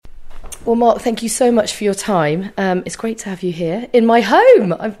Well, Mark, thank you so much for your time. It's great to have you here in my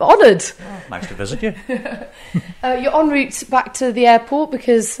home. I'm honoured. Oh, nice to visit you. You're en route back to the airport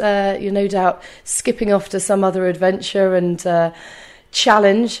because you're no doubt skipping off to some other adventure and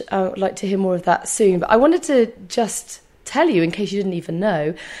challenge. I would like to hear more of that soon. But I wanted to just tell you, in case you didn't even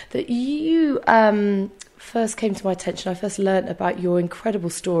know, that you first came to my attention. I first learnt about your incredible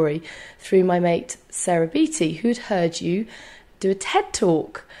story through my mate Sarah Beattie, who'd heard you do a TED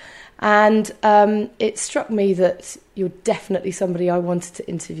Talk. And it struck me that you're definitely somebody I wanted to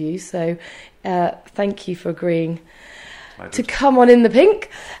interview. So thank you for agreeing to come on In the Pink.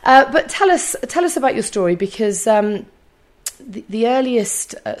 But tell us about your story, because the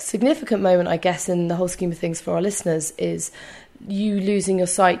earliest significant moment, I guess, in the whole scheme of things for our listeners is you losing your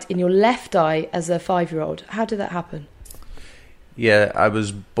sight in your left eye as a 5-year-old. How did that happen? Yeah, I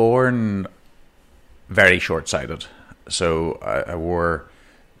was born very short-sighted. So I wore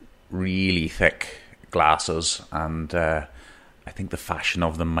really thick glasses, and I think the fashion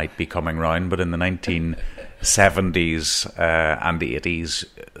of them might be coming round, but in the 1970s and 80s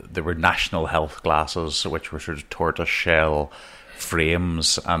there were national health glasses which were sort of tortoise shell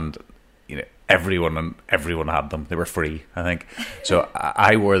frames, and everyone had them. They were free, I think. So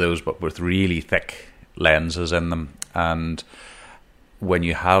I wore those, but with really thick lenses in them. And when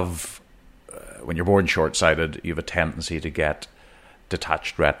you're born short-sighted, you have a tendency to get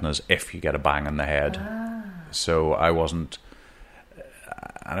detached retinas if you get a bang in the head. So I wasn't,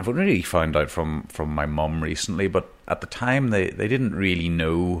 and I've only really found out from my mum recently, but at the time they didn't really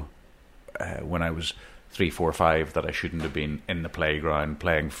know when I was 3, 4, 5 that I shouldn't have been in the playground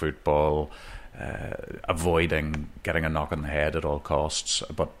playing football, avoiding getting a knock on the head at all costs.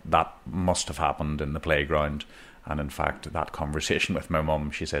 But that must have happened in the playground. And in fact, that conversation with my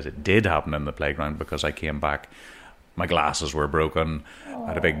mum, she says it did happen in the playground, because I came back, my glasses were broken, I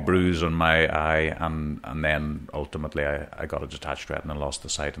had a big bruise on my eye, and then ultimately I got a detached retina and lost the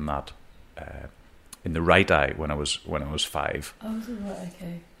sight in that in the right eye when I was 5. Oh, right,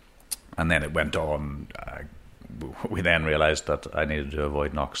 okay. And then it went on. We then realised that I needed to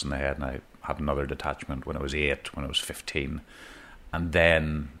avoid knocks in the head, and I had another detachment when I was 8, when I was 15, and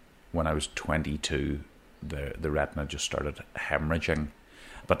then when I was 22, the retina just started hemorrhaging.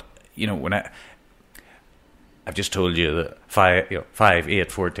 But when I've just told you that 5,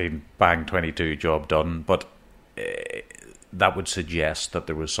 8, 14, bang, 22, job done. But that would suggest that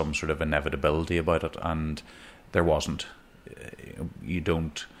there was some sort of inevitability about it, and there wasn't. You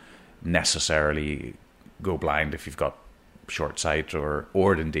don't necessarily go blind if you've got short sight, or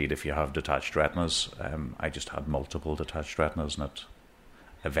indeed if you have detached retinas. I just had multiple detached retinas, and it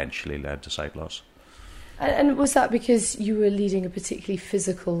eventually led to sight loss. And was that because you were leading a particularly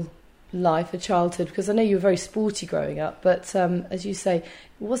physical life, a childhood? Because I know you were very sporty growing up, but as you say, it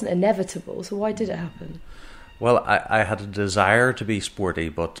wasn't inevitable. So why did it happen? Well, I had a desire to be sporty,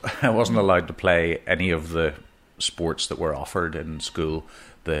 but I wasn't allowed to play any of the sports that were offered in school.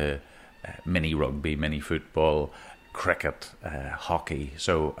 The mini rugby, mini football, cricket, hockey.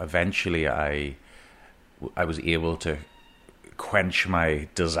 So eventually I was able to quench my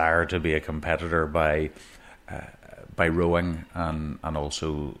desire to be a competitor by rowing and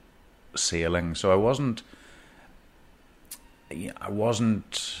also sailing. So I wasn't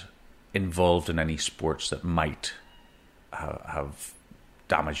involved in any sports that might have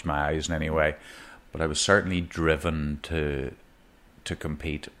damaged my eyes in any way, but I was certainly driven to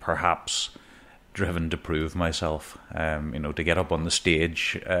compete, perhaps driven to prove myself, to get up on the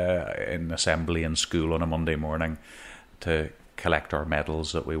stage in assembly in school on a Monday morning, to collect our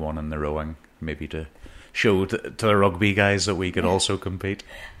medals that we won in the rowing, maybe to show to the rugby guys that we could also compete.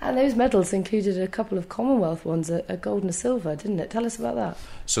 And those medals included a couple of Commonwealth ones, a gold and a silver, didn't it? Tell us about that.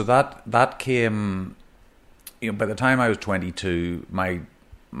 So that came, by the time I was 22, my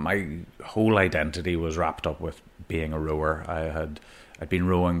whole identity was wrapped up with being a rower. I'd been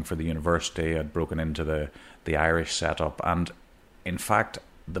rowing for the university. I'd broken into the Irish setup, and in fact,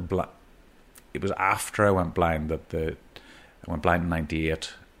 it was after I went blind that I went blind in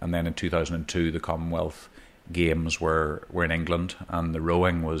 98, and then in 2002 the Commonwealth Games were in England, and the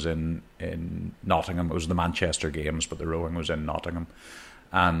rowing was in Nottingham. It was the Manchester Games, but the rowing was in Nottingham.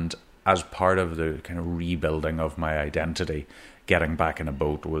 And as part of the kind of rebuilding of my identity, getting back in a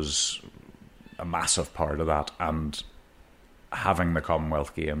boat was a massive part of that, and having the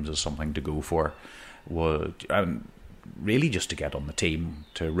Commonwealth Games as something to go for was really just to get on the team,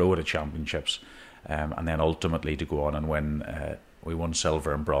 to row at the championships, and then ultimately to go on and win. We won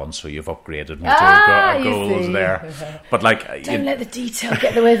silver and bronze, so you've upgraded me to goals there. But don't let the detail get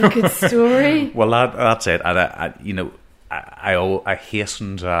in the way of a good story. Well, that's it. And I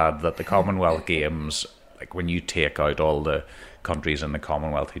hasten to add that the Commonwealth Games, like when you take out all the countries in the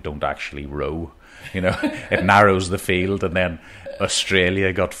Commonwealth who don't actually row, it narrows the field, and then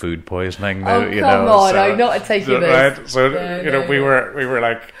Australia got food poisoning. Oh, come on! I'm not taking this. Right? So we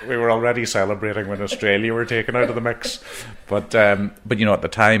were already celebrating when Australia were taken out of the mix, but at the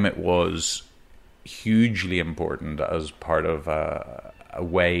time it was hugely important as part of a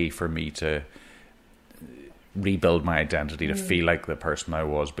way for me to rebuild my identity, to feel like the person I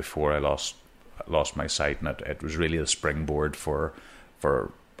was before I lost my sight, and it was really the springboard for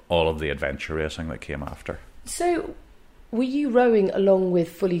all of the adventure racing that came after. So, were you rowing along with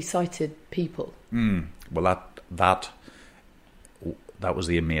fully sighted people? Well, that was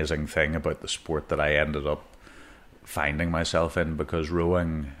the amazing thing about the sport that I ended up finding myself in, because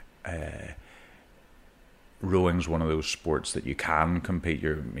rowing's one of those sports that you can compete.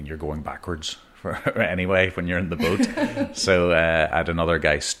 You're going backwards anyway when you're in the boat. So I had another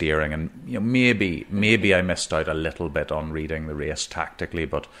guy steering, and maybe I missed out a little bit on reading the race tactically,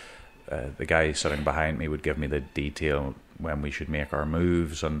 but the guy sitting behind me would give me the detail when we should make our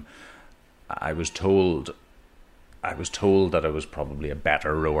moves, and I was told that I was probably a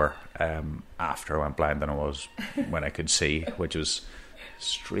better rower after I went blind than I was when I could see, which was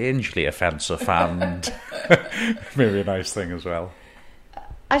strangely offensive and maybe a nice thing as well.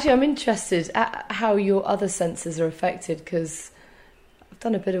 Actually, I'm interested at how your other senses are affected, because I've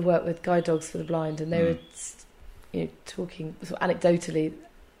done a bit of work with guide dogs for the blind, and they were talking sort of anecdotally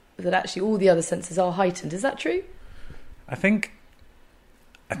that actually all the other senses are heightened. Is that true? I think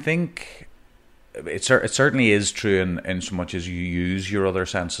it certainly is true in so much as you use your other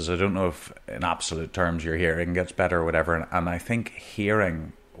senses. I don't know if in absolute terms your hearing gets better or whatever, and I think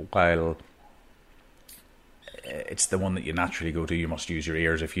hearing, while it's the one that you naturally go to, you must use your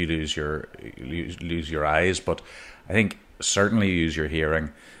ears if you lose your eyes, but I think certainly use your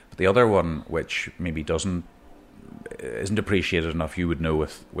hearing. But the other one, which maybe isn't appreciated enough, you would know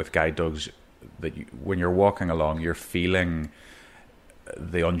with guide dogs, that when you're walking along, you're feeling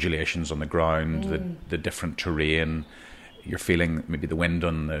the undulations on the ground, the different terrain. You're feeling maybe the wind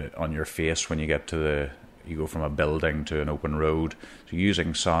on your face when you you go from a building to an open road. So you're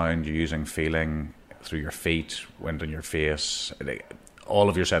using sound, you're using feeling through your feet, wind on your face, all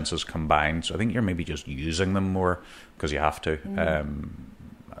of your senses combined. So I think you're maybe just using them more because you have to. And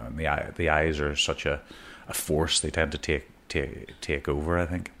the eyes are such a force; they tend to take over, I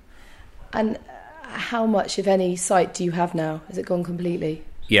think. And how much, if any, sight do you have now? Has it gone completely?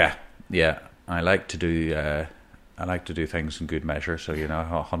 Yeah. I like to do things in good measure. So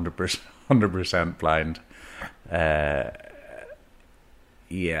 100% blind.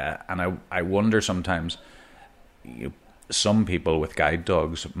 Yeah, and I wonder sometimes. Some people with guide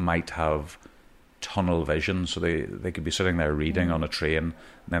dogs might have tunnel vision, so they could be sitting there reading on a train, and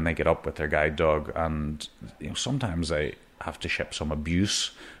then they get up with their guide dog, and sometimes they have to ship some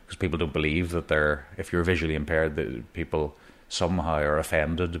abuse because people don't believe that if you're visually impaired, that people somehow are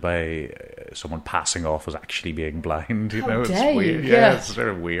offended by someone passing off as actually being blind. How it's dare weird. You? Yeah, it's sort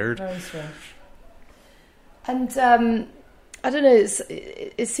of weird. Very strange. And I don't know.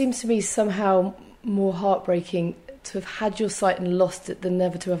 It seems to me somehow more heartbreaking to have had your sight and lost it than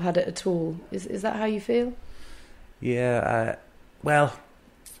never to have had it at all. Is that how you feel? Yeah. Well,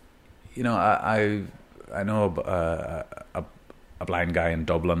 I know a blind guy in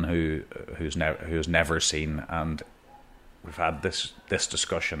Dublin who's never seen, and we've had this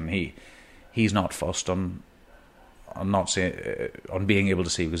discussion. He's not fussed on being able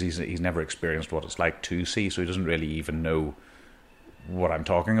to see because he's never experienced what it's like to see, so he doesn't really even know what I'm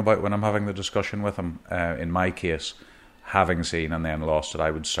talking about when I'm having the discussion with him. In my case, having seen and then lost it,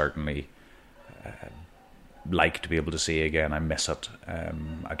 I would certainly like to be able to see again. I miss it.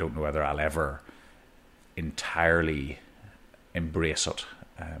 I don't know whether I'll ever entirely embrace it,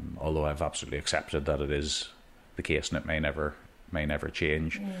 although I've absolutely accepted that it is the case and it may never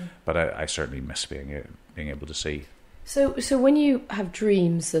change. But I certainly miss being able to see. So when you have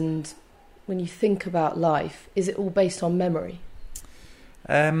dreams and when you think about life, is it all based on memory?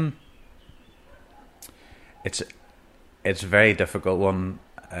 It's a very difficult one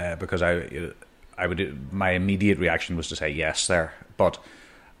because my immediate reaction was to say yes there, but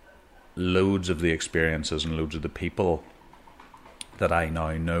loads of the experiences and loads of the people that I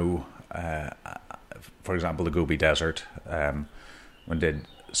now know, for example, the Gobi Desert, when I did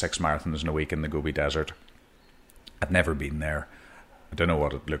 6 marathons in a week in the Gobi Desert, I'd never been there. I don't know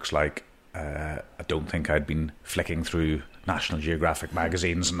what it looks like. I don't think I'd been flicking through National Geographic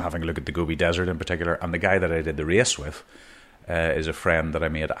magazines and having a look at the Gobi Desert in particular. And the guy that I did the race with is a friend that I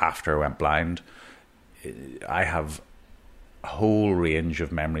made after I went blind. I have a whole range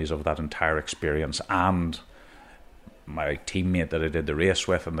of memories of that entire experience, and my teammate that I did the race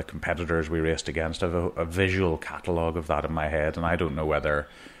with and the competitors we raced against. I have a visual catalogue of that in my head, and I don't know whether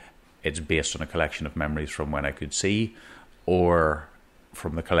it's based on a collection of memories from when I could see, or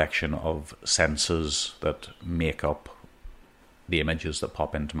from the collection of senses that make up the images that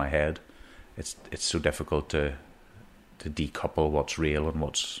pop into my head. It's so difficult to decouple what's real and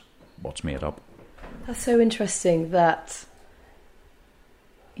what's made up. That's so interesting that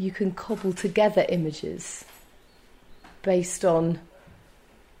you can cobble together images based on...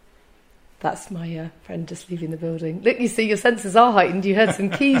 That's my friend just leaving the building. Look, you see, your senses are heightened. You heard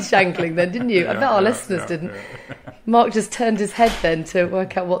some keys jangling then, didn't you? I bet our listeners didn't. Yeah. Mark just turned his head then to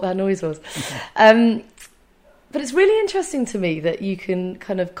work out what that noise was. But it's really interesting to me that you can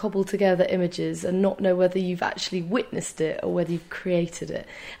kind of cobble together images and not know whether you've actually witnessed it or whether you've created it.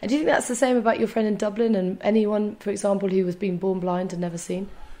 And do you think that's the same about your friend in Dublin and anyone, for example, who was being born blind and never seen?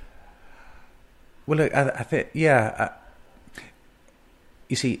 Well, I think, yeah.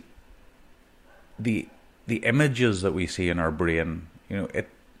 You see, the images that we see in our brain,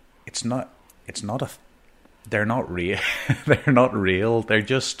 it's not they're not real. They're not real. They're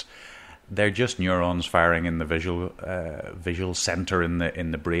just neurons firing in the visual center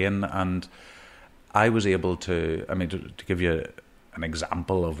in the brain. And I was able to, to give you an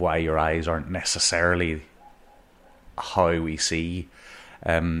example of why your eyes aren't necessarily how we see.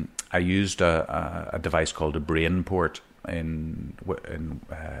 I used a device called a brain port in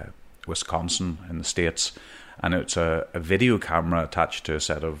Wisconsin in the States, and it's a video camera attached to a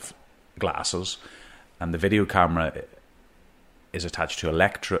set of glasses, and the video camera is attached to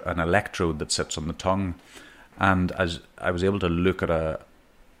an electrode that sits on the tongue. And as I was able to look at a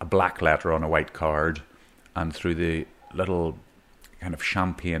black letter on a white card, and through the little kind of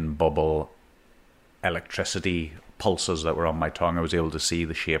champagne bubble electricity pulses that were on my tongue, I was able to see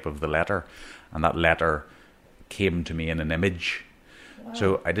the shape of the letter, and that letter came to me in an image. Wow.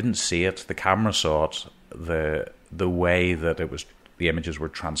 So I didn't see it, the camera saw it. The way that the images were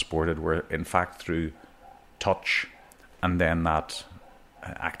transported were in fact through touch, and then that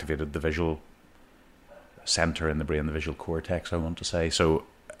activated the visual center in the brain, the visual cortex, I want to say. So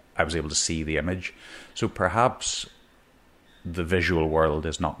I was able to see the image. So perhaps the visual world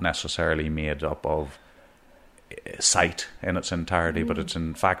is not necessarily made up of sight in its entirety, but it's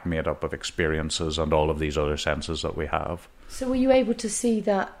in fact made up of experiences and all of these other senses that we have. So were you able to see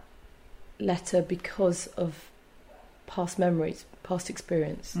that letter because of past memories, past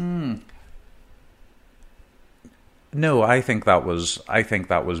experience? No, I think that was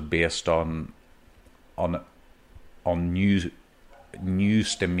based on new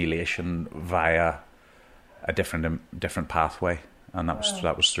stimulation via a different pathway, and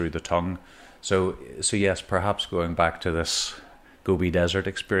that was through the tongue. So yes, perhaps going back to this Gobi Desert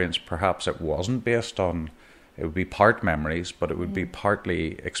experience, perhaps it wasn't based on. It would be part memories, but it would be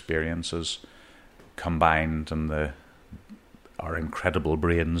partly experiences combined, and our incredible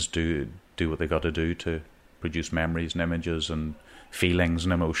brains do what they got to do to produce memories and images and feelings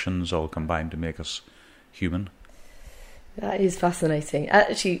and emotions all combined to make us human. That is fascinating.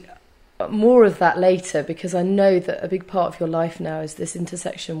 Actually, more of that later, because I know that a big part of your life now is this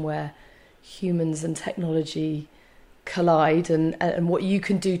intersection where humans and technology collide, and what you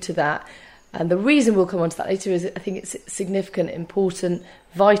can do to that. And the reason we'll come on to that later is I think it's significant, important,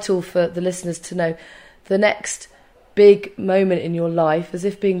 vital for the listeners to know the next big moment in your life, as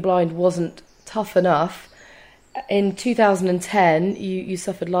if being blind wasn't tough enough. In 2010, you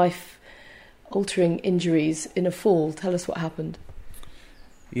suffered life-altering injuries in a fall. Tell us what happened.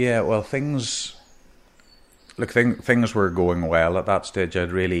 Yeah, well, things were going well at that stage.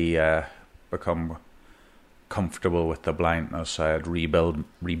 I'd really become comfortable with the blindness. I had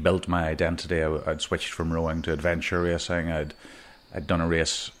rebuilt my identity. I'd switched from rowing to adventure racing. I'd done a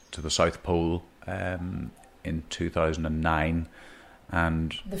race to the South Pole in 2009.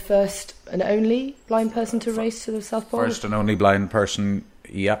 And the first and only blind person to race to the South Pole? First and only blind person,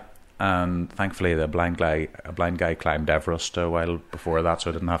 yep. And thankfully a blind guy climbed Everest a while before that,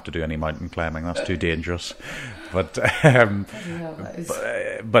 so I didn't have to do any mountain climbing. That's too dangerous. But a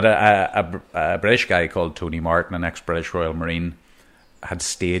British guy called Tony Martin, an ex-British Royal Marine, had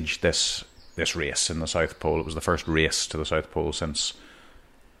staged this race in the South Pole. It was the first race to the South Pole since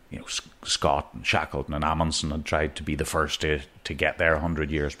Scott and Shackleton and Amundsen had tried to be the first to get there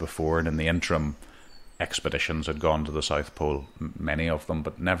 100 years before, and in the interim expeditions had gone to the South Pole, many of them,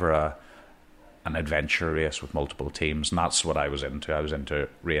 but never an adventure race with multiple teams. And that's what I was into. I was into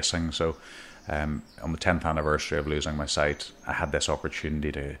racing. So on the 10th anniversary of losing my sight, I had this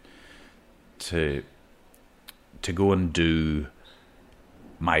opportunity to to go and do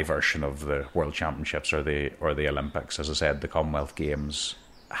my version of the World Championships or the Olympics, as I said, the Commonwealth Games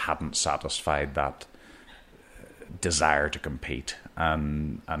hadn't satisfied that desire to compete,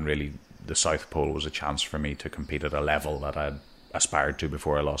 and really the South Pole was a chance for me to compete at a level that I'd aspired to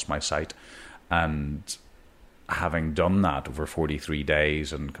before I lost my sight. And having done that over 43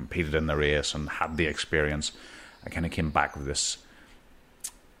 days and competed in the race and had the experience, I kind of came back with this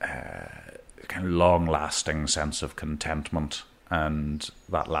kind of long-lasting sense of contentment, and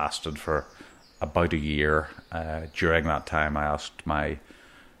that lasted for about a year. During that time, I asked my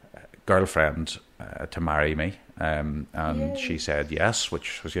girlfriend to marry me, and Yay. She said yes,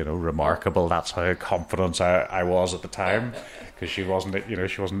 which was, remarkable. That's how confident I was at the time, because she wasn't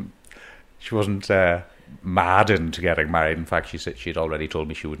mad into getting married. In fact, she said she'd already told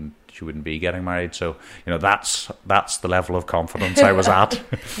me she wouldn't be getting married. So that's the level of confidence I was at.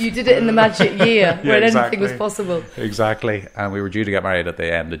 You did it in the magic year when anything was possible. Exactly, and we were due to get married at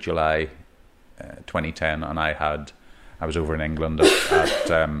the end of July 2010, and I was over in England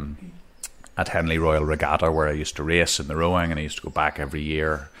at Henley Royal Regatta, where I used to race in the rowing, and I used to go back every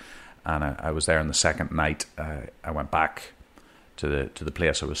year. And I was there on the second night. I went back to the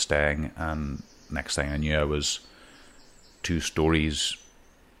place I was staying, and next thing I knew, I was 2 stories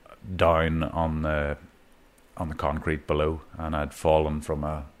down on the concrete below, and I'd fallen from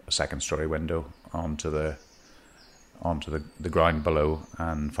a second story window onto the ground below,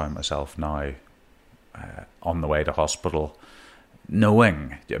 and found myself now on the way to hospital,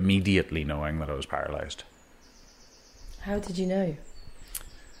 immediately knowing that I was paralysed. How did you know?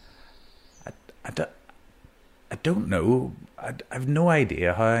 I don't know. I've no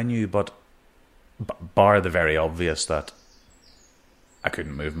idea how I knew, but bar the very obvious that I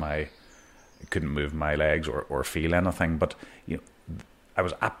couldn't move my legs or feel anything. But I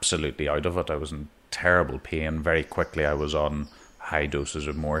was absolutely out of it. I was in terrible pain. Very quickly, I was on high doses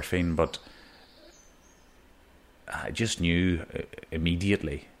of morphine, but I just knew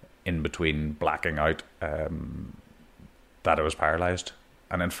immediately, in between blacking out, that I was paralysed.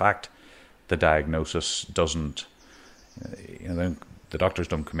 And in fact, the diagnosis doesn't, the doctors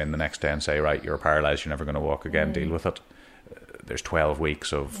don't come in the next day and say, right, you're paralysed, you're never going to walk again, deal with it. There's 12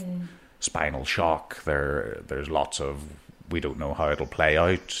 weeks of spinal shock. There's lots of, we don't know how it'll play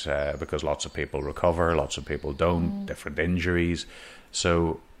out, because lots of people recover, lots of people don't, different injuries.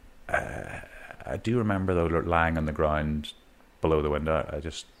 So I do remember, though, lying on the ground below the window, I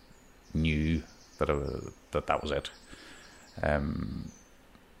just knew that that was it. And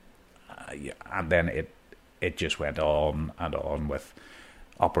then it just went on and on with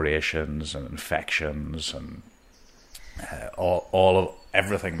operations and infections and all of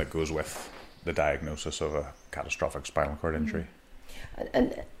everything that goes with the diagnosis of a catastrophic spinal cord injury.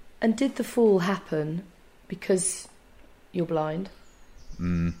 And did the fall happen because you're blind?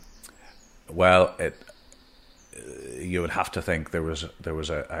 Well, you would have to think there was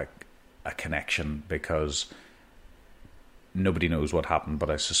a connection, because nobody knows what happened, but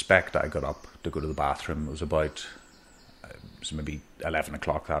I suspect I got up to go to the bathroom. It was maybe 11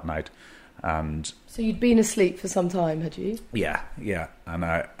 o'clock that night, and so you'd been asleep for some time, had you? Yeah. And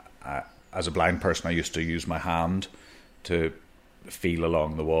I as a blind person, I used to use my hand to feel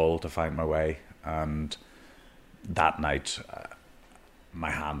along the wall to find my way, and that night my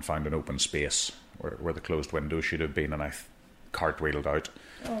hand found an open space where the closed window should have been, and I cartwheeled out.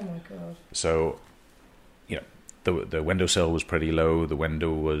 Oh my God. So the windowsill was pretty low, the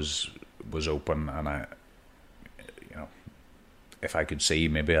window was open, and I if I could see,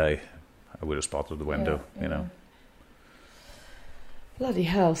 maybe I would have spotted the window. Bloody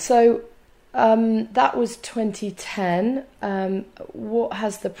hell. So that was 2010. What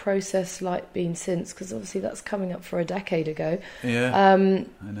has the process been since? Because obviously that's coming up for a decade ago. Yeah, I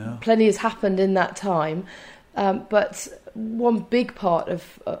know. Plenty has happened in that time. But one big part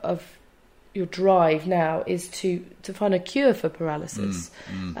of your drive now is to find a cure for paralysis.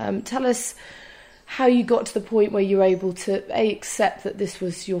 Tell us how you got to the point where you're able to A, accept that this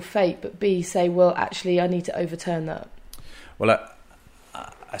was your fate, but B, say, well, actually, I need to overturn that. Well,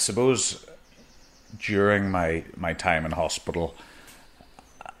 I suppose during my time in hospital,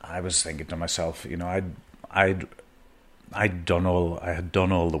 I was thinking to myself, I had done all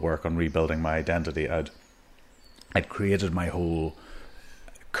the work on rebuilding my identity. I'd created my whole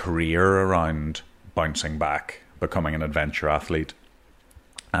career around bouncing back, becoming an adventure athlete,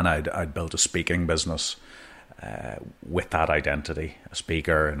 and I'd built a speaking business with that identity, a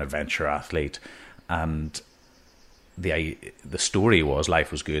speaker, an adventure athlete, and the story was life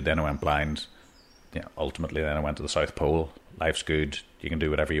was good. Then I went blind. Ultimately, then I went to the South Pole. Life's good. You can do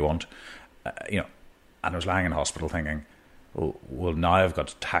whatever you want. And I was lying in hospital thinking, well, now I've got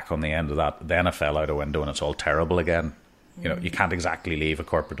to tack on the end of that. Then I fell out a window and it's all terrible again. You know, you can't exactly leave a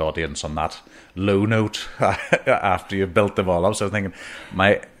corporate audience on that low note after you've built them all up. So I was thinking,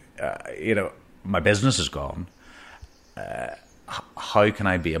 my business is gone. How can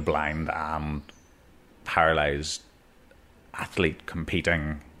I be a blind and paralysed athlete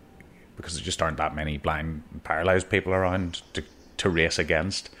competing, because there just aren't that many blind and paralysed people around to race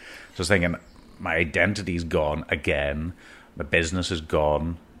against? So I was thinking, my identity's gone again. My business is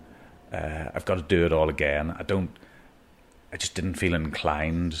gone. I've got to do it all again. I just didn't feel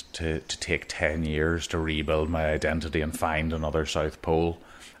inclined to take 10 years to rebuild my identity and find another South Pole.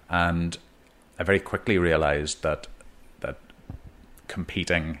 And I very quickly realised that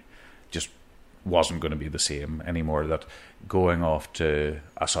competing just wasn't going to be the same anymore, that going off to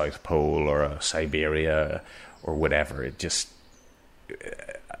a South Pole or a Siberia or whatever,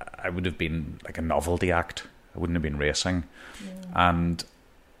 I would have been like a novelty act. I wouldn't have been racing. And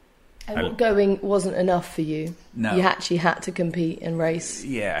going wasn't enough for you. No. You actually had to compete and race.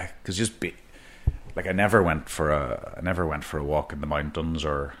 Yeah, because I never went for a walk in the mountains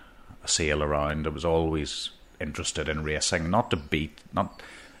or a sail around. I was always interested in racing, not to beat. Not,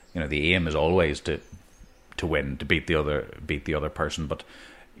 the aim is always to win, to beat the other person. But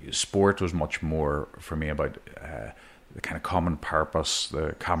sport was much more for me about the kind of common purpose,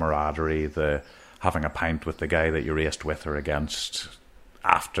 the camaraderie, the having a pint with the guy that you raced with or against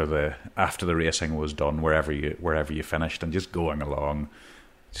after the racing was done, wherever you finished, and just going along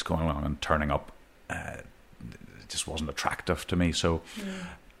and turning up. It just wasn't attractive to me. So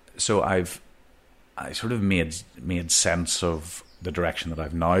I sort of made sense of the direction that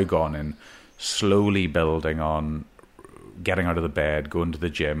I've now gone in, slowly building on getting out of the bed, going to the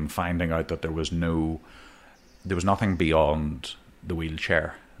gym, finding out that there was nothing beyond the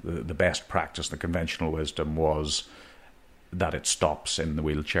wheelchair. The best practice, the conventional wisdom was that it stops in the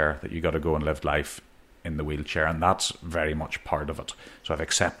wheelchair, that you got to go and live life in the wheelchair, and that's very much part of it. So I've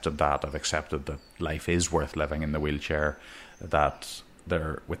accepted that. I've accepted that life is worth living in the wheelchair, that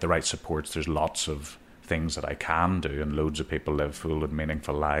with the right supports, there's lots of things that I can do, and loads of people live full and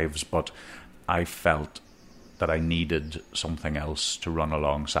meaningful lives, but I felt that I needed something else to run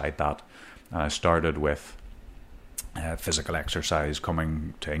alongside that. And I started with physical exercise,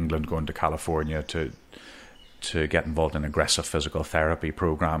 coming to England, going to California to get involved in aggressive physical therapy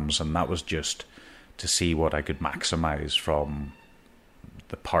programs, and that was just to see what I could maximize from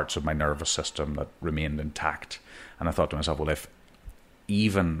the parts of my nervous system that remained intact. And I thought to myself, well, if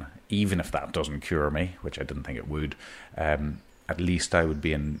even if that doesn't cure me, which I didn't think it would, at least I would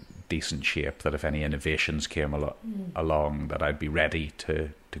be in decent shape, that if any innovations came along, that I'd be ready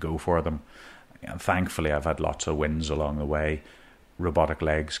to go for them. And thankfully, I've had lots of wins along the way. Robotic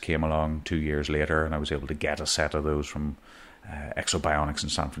legs came along 2 years later, and I was able to get a set of those from Exobionics in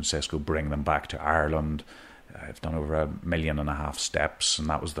San Francisco, bring them back to Ireland. I've done over 1.5 million steps, and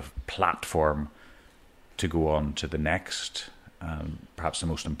that was the platform to go on to the next, perhaps the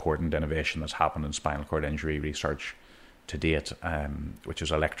most important innovation that's happened in spinal cord injury research to date, which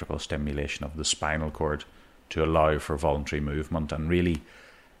is electrical stimulation of the spinal cord to allow for voluntary movement. And really,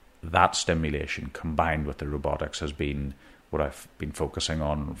 that stimulation combined with the robotics has been what I've been focusing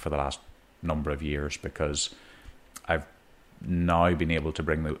on for the last number of years, because I've now been able to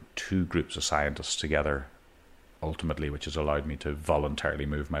bring the two groups of scientists together ultimately, which has allowed me to voluntarily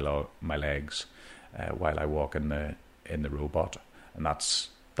move my legs while I walk in the robot, and that's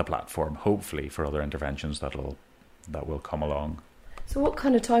the platform, hopefully, for other interventions that will come along. So what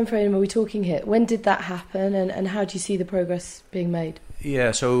kind of time frame are we talking here? When did that happen, and how do you see the progress being made?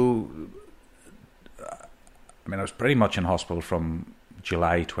 Yeah, so I was pretty much in hospital from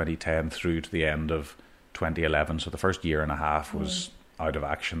July 2010 through to the end of 2011. So the first year and a half was out of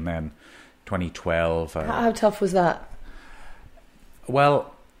action. Then 2012. How tough was that?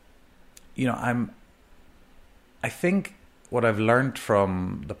 Well, I think what I've learned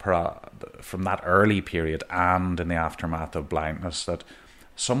from that early period and in the aftermath of blindness, that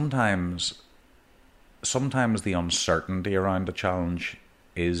sometimes the uncertainty around a challenge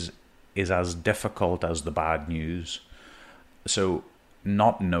is as difficult as the bad news. So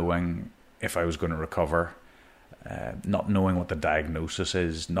not knowing if I was going to recover, not knowing what the diagnosis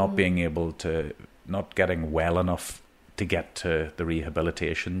is, not being able to, not getting well enough to get to the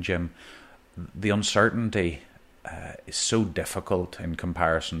rehabilitation gym, the uncertainty is so difficult in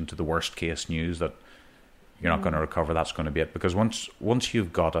comparison to the worst case news that you're not going to recover. That's going to be it. Because once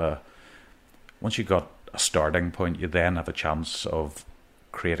you've got a starting point, you then have a chance of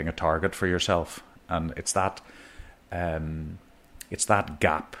creating a target for yourself, and it's that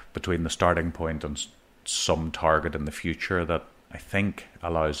gap between the starting point and some target in the future that I think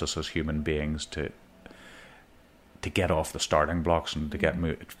allows us as human beings to get off the starting blocks and to get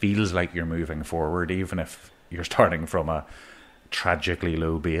it feels like you're moving forward, even if you're starting from a tragically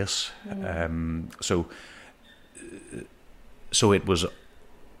low base. So it was,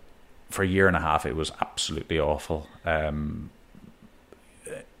 for a year and a half, it was absolutely awful. And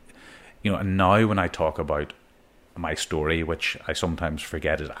now when I talk about my story, which I sometimes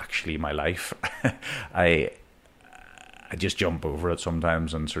forget is actually my life, I just jump over it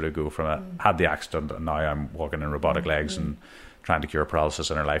sometimes and sort of go from had the accident and now I'm walking in robotic legs and trying to cure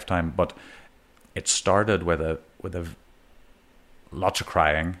paralysis in a lifetime. But it started with a lots of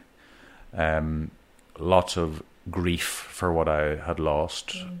crying, lots of grief for what I had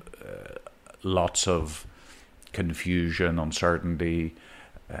lost, lots of confusion, uncertainty,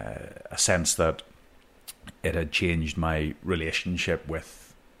 a sense that it had changed my relationship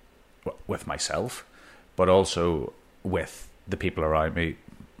with myself, but also with the people around me.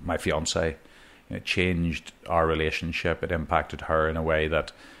 My fiance, it changed our relationship. It impacted her in a way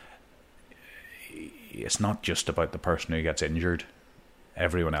that it's not just about the person who gets injured.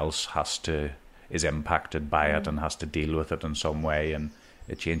 Everyone else is impacted by it and has to deal with it in some way, and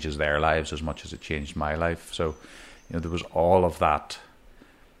it changes their lives as much as it changed my life. So, there was all of that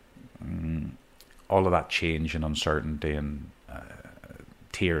change and uncertainty and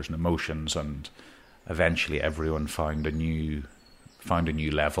tears and emotions, and eventually everyone found a new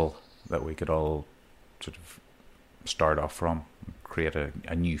level that we could all sort of start off from, create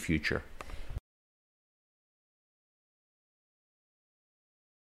a new future.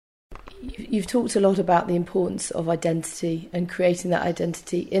 You've talked a lot about the importance of identity and creating that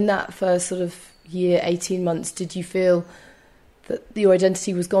identity. In that first sort of year, 18 months, did you feel that your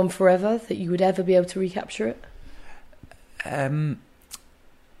identity was gone forever, that you would ever be able to recapture it?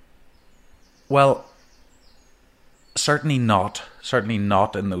 Well, certainly not. Certainly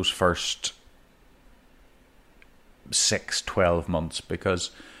not in those first 6-12 months, because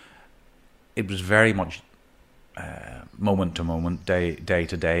it was very much moment to moment, day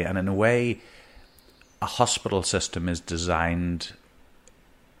to day, and in a way, a hospital system is designed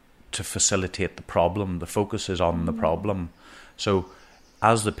to facilitate the problem. The focus is on the problem. So,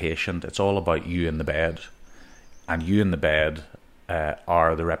 as the patient, it's all about you in the bed, and you in the bed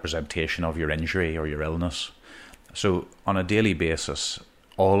are the representation of your injury or your illness. So, on a daily basis,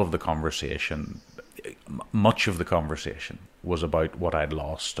 all of the conversation, much of the conversation, was about what I'd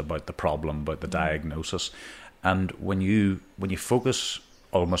lost, about the problem, about the diagnosis. And when you focus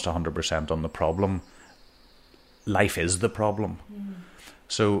almost 100% on the problem, life is the problem.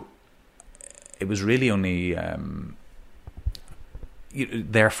 So it was really only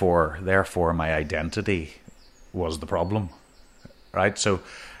therefore my identity was the problem, right? So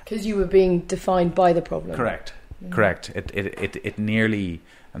because you were being defined by the problem. Correct. It nearly,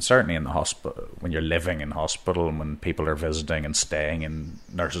 and certainly in the hospital, when you're living in hospital and when people are visiting and staying in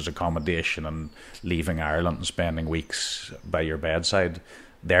nurses' accommodation and leaving Ireland and spending weeks by your bedside,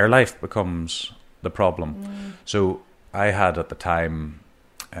 their life becomes the problem. So I had at the time,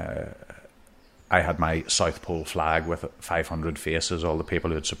 I had my South Pole flag with 500 faces, all the people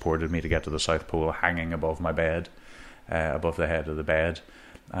who had supported me to get to the South Pole, hanging above my bed, above the head of the bed.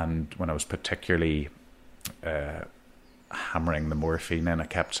 And when I was particularly hammering the morphine in, I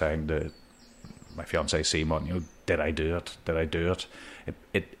kept saying to my fiancée Simon, did I do it? Did I do it?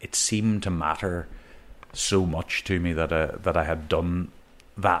 It seemed to matter so much to me that I had done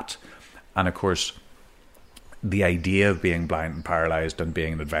that. And of course, the idea of being blind and paralysed and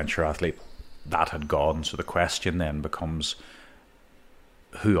being an adventure athlete, that had gone. So the question then becomes,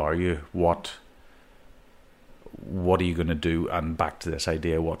 who are you? What are you going to do? And back to this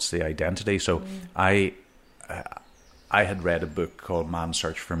idea, what's the identity? So I had read a book called Man's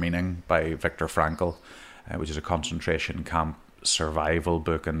Search for Meaning by Viktor Frankl, which is a concentration camp survival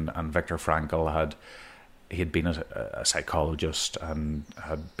book. And Viktor Frankl he had been a psychologist and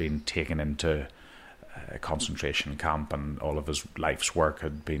had been taken into a concentration camp, and all of his life's work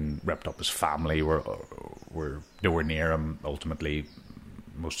had been ripped up. His family were nowhere near him. Ultimately,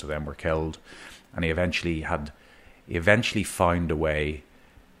 most of them were killed, and he eventually found a way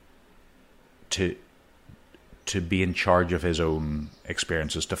to be in charge of his own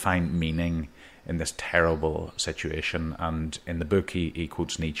experiences, to find meaning in this terrible situation. And in the book, he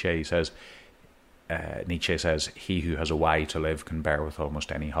quotes Nietzsche. He says, "He who has a why to live can bear with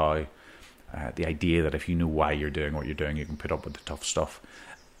almost any how." The idea that if you know why you're doing what you're doing, you can put up with the tough stuff.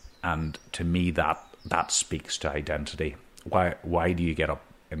 And to me, that speaks to identity. Why do you get up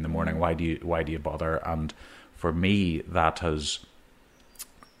in the morning? Why do you bother? And for me, that has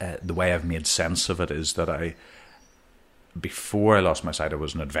the way I've made sense of it is that before I lost my sight, I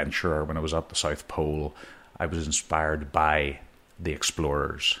was an adventurer. When I was at the South Pole, I was inspired by the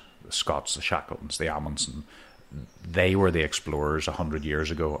explorers, the Scots, the Shackletons, the Amundsen. They were the explorers 100 years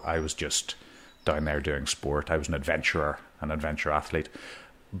ago. I was just down there doing sport. I was an adventurer, an adventure athlete.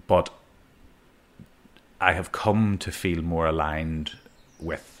 But I have come to feel more aligned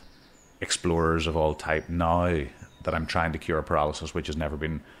with explorers of all type now that I'm trying to cure paralysis, which has never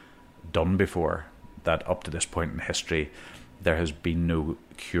been done before. That up to this point in history, there has been no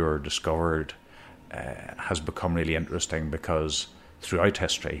cure discovered, has become really interesting because throughout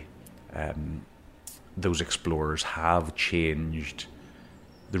history, those explorers have changed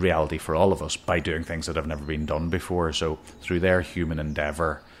the reality for all of us by doing things that have never been done before. So through their human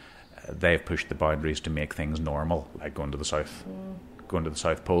endeavour, they've pushed the boundaries to make things normal, like going to the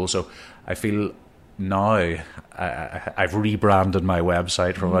South Pole. So I feel now I've rebranded my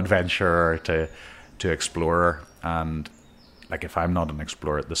website from adventurer to explorer, and like if I'm not an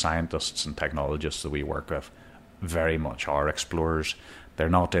explorer, the scientists and technologists that we work with very much are explorers. They're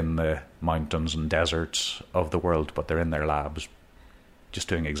not in the mountains and deserts of the world, but they're in their labs just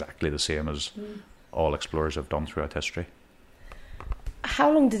doing exactly the same as all explorers have done throughout history.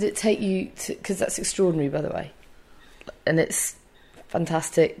 How long did it take you to, because that's extraordinary, by the way, and it's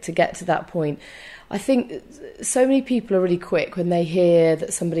fantastic to get to that point. I think so many people are really quick when they hear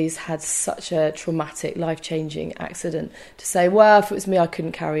that somebody's had such a traumatic, life-changing accident to say, well, if it was me, I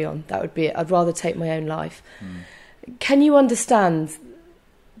couldn't carry on. That would be it. I'd rather take my own life. Can you understand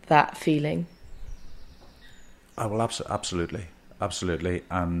that feeling? I will absolutely,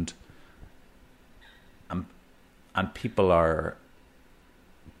 and people are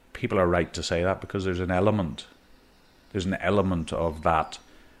right to say that, because there's an element of that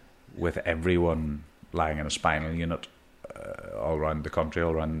with everyone lying in a spinal unit all around the country,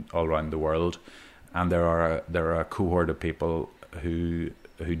 all around the world, and there are a cohort of people who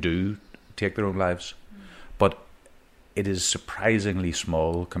do take their own lives, but it is surprisingly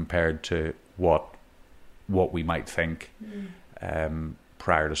small compared to what we might think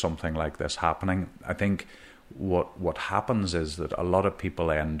prior to something like this happening. I think what happens is that a lot of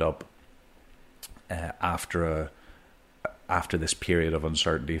people end up after this period of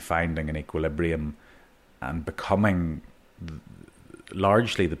uncertainty finding an equilibrium and becoming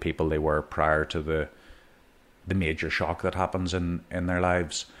largely the people they were prior to the major shock that happens in their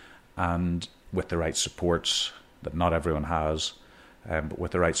lives, and with the right supports that not everyone has, but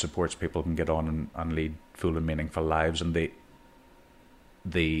with the right supports, people can get on and lead full and meaningful lives. And in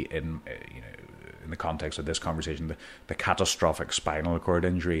the context of this conversation, the catastrophic spinal cord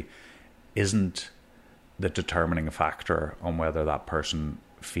injury isn't the determining factor on whether that person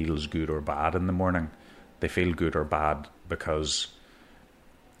feels good or bad in the morning. They feel good or bad because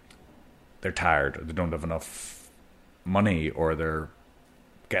they're tired, or they don't have enough money, or they're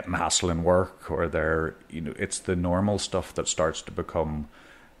getting hassle in work, or it's the normal stuff that starts to become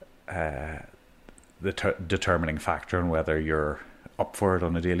the determining factor on whether you're up for it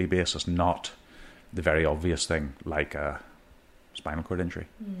on a daily basis, not the very obvious thing like a spinal cord injury.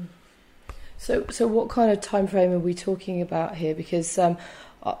 So what kind of time frame are we talking about here? Because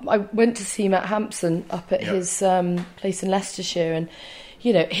I went to see Matt Hampson up at his place in Leicestershire, and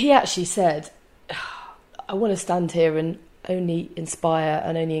he actually said, I want to stand here and only inspire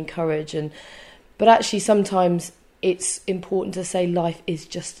and only encourage, but actually sometimes it's important to say life is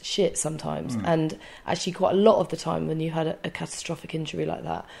just shit sometimes, and actually quite a lot of the time when you had a catastrophic injury like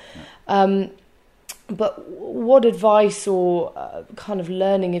that. But what advice or kind of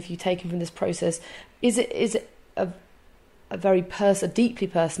learning have you taken from this process? Is it a very deeply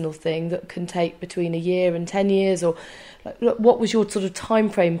personal thing that can take between a year and 10 years, or what was your sort of time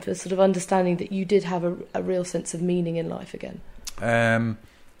frame for sort of understanding that you did have a real sense of meaning in life again? Well,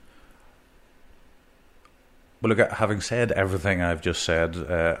 look, having said everything I've just said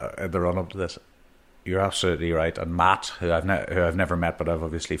in the run up to this, you're absolutely right. And Matt, who I've never met, but I've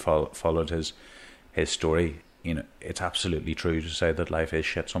obviously followed his story. It's absolutely true to say that life is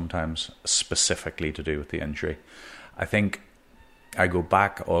shit sometimes, specifically to do with the injury. I think I go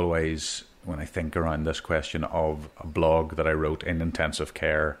back always when I think around this question of a blog that I wrote in intensive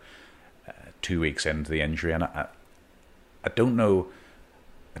care 2 weeks into the injury, and I don't know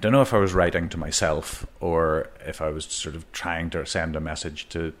if I was writing to myself or if I was sort of trying to send a message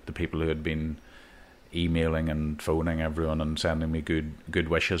to the people who had been emailing and phoning everyone and sending me good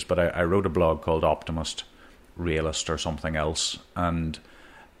wishes, but I wrote a blog called Optimist, Realist or something else, and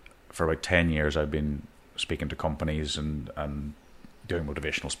for about 10 years I've been speaking to companies and doing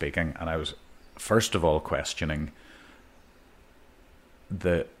motivational speaking, and I was first of all questioning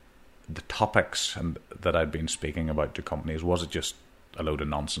the topics and that I'd been speaking about to companies, was it just a load of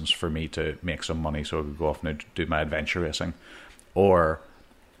nonsense for me to make some money so I could go off and do my adventure racing, or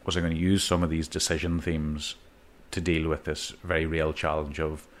was I going to use some of these decision themes to deal with this very real challenge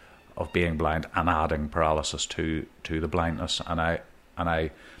of being blind and adding paralysis to the blindness? And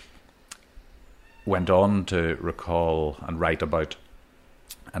I went on to recall and write about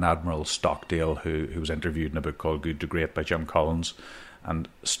an Admiral Stockdale who was interviewed in a book called Good to Great by Jim Collins. And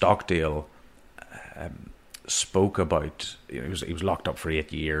Stockdale spoke about, he was locked up for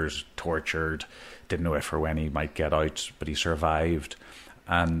 8 years, tortured, didn't know if or when he might get out, but he survived.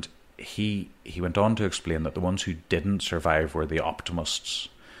 And he went on to explain that the ones who didn't survive were the optimists.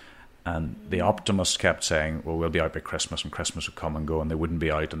 And the optimists kept saying, well, we'll be out by Christmas, and Christmas would come and go, and they wouldn't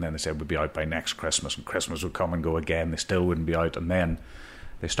be out. And then they said, we'll be out by next Christmas, and Christmas would come and go again. They still wouldn't be out. And then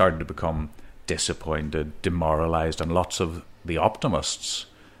they started to become disappointed, demoralised, and lots of the optimists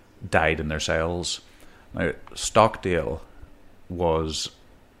died in their cells. Now, Stockdale was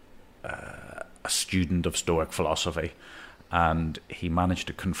a student of Stoic philosophy, and he managed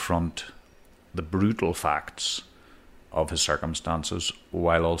to confront the brutal facts of his circumstances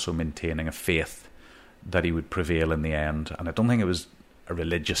while also maintaining a faith that he would prevail in the end. And I don't think it was a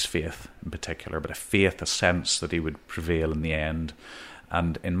religious faith in particular, but a faith, a sense that he would prevail in the end.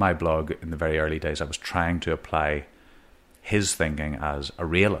 And in my blog, in the very early days, I was trying to apply his thinking as a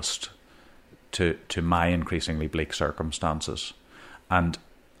realist to my increasingly bleak circumstances. And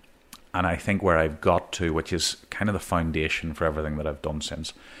I think where I've got to, which is kind of the foundation for everything that I've done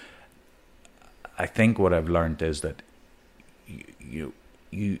since, I think what I've learned is that you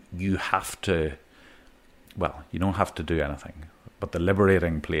have to, well, you don't have to do anything, but the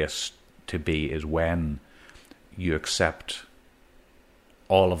liberating place to be is when you accept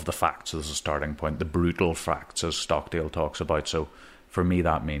all of the facts as a starting point, the brutal facts as Stockdale talks about. So for me,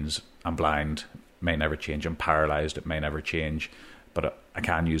 that means I'm blind, may never change. I'm paralysed, it may never change, but I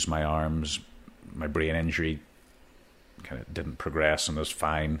can use my arms. My brain injury kind of didn't progress and was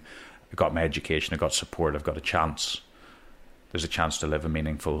fine. I got my education, I got support, I've got a chance. There's a chance to live a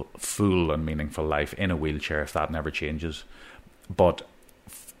meaningful, full and meaningful life in a wheelchair if that never changes. But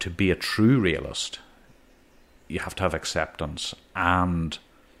to be a true realist, you have to have acceptance and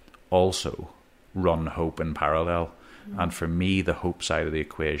also run hope in parallel. And for me, the hope side of the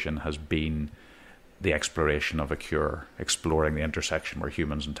equation has been the exploration of a cure, exploring the intersection where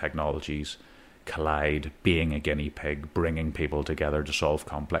humans and technologies collide, being a guinea pig, bringing people together to solve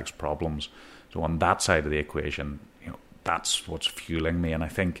complex problems. So on that side of the equation, that's what's fueling me. And I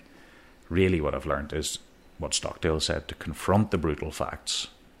think really what I've learned is what Stockdale said, to confront the brutal facts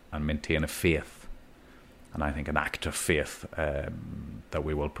and maintain a faith. And I think an act of faith that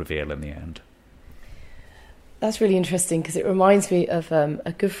we will prevail in the end. That's really interesting, because it reminds me of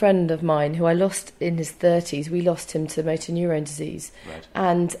a good friend of mine who I lost in his 30s. We lost him to motor neurone disease. Right.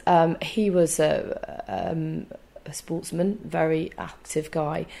 And he was a sportsman, very active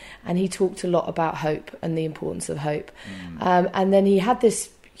guy, and he talked a lot about hope and the importance of hope. And then he had this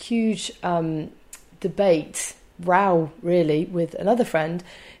huge row really, with another friend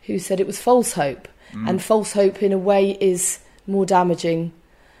who said it was false hope. And false hope in a way is more damaging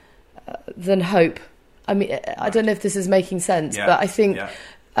than hope. I mean, I don't know if this is making sense, but I think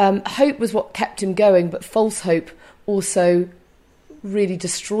hope was what kept him going, but false hope also really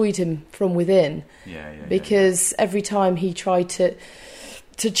destroyed him from within. Because every time he tried to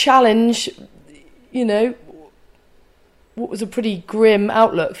challenge, what was a pretty grim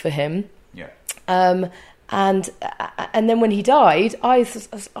outlook for him. And then when he died, I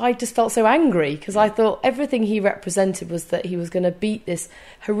just felt so angry, because I thought everything he represented was that he was going to beat this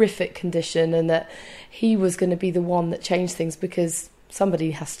horrific condition, and that he was going to be the one that changed things, because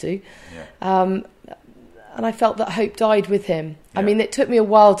somebody has to. And I felt that hope died with him. I mean, it took me a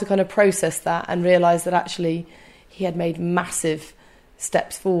while to kind of process that and realise that actually he had made massive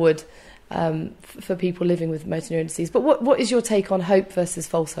steps forward for people living with motor neuron disease. But what is your take on hope versus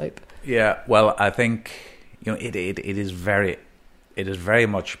false hope? Yeah, well, I think it is very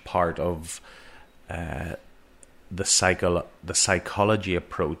much part of the psychology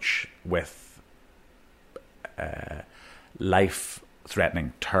approach with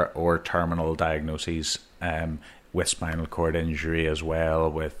life-threatening or terminal diagnoses, with spinal cord injury as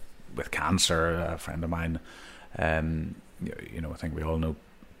well, with cancer. A friend of mine, I think we all know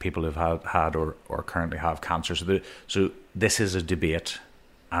people who've had or currently have cancer. So this is a debate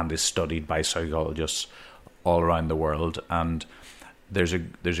and is studied by psychologists all around the world, and there's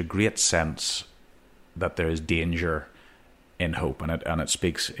a great sense that there is danger in hope, and it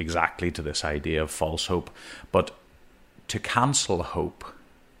speaks exactly to this idea of false hope. But to cancel hope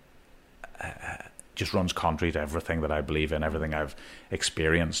just runs contrary to everything that I believe in, everything I've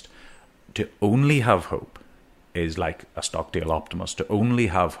experienced. To only have hope is like a Stockdale optimist. To only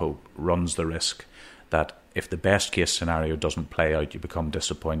have hope runs the risk that if the best case scenario doesn't play out, you become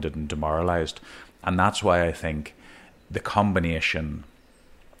disappointed and demoralised. And that's why I think the combination,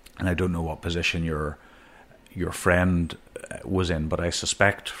 and I don't know what position your friend was in, but I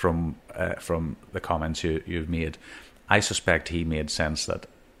suspect from the comments you've made, I suspect he made sense that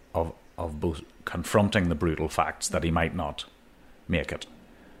of both confronting the brutal facts that he might not make it,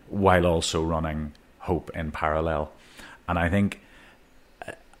 while also running hope in parallel. And I think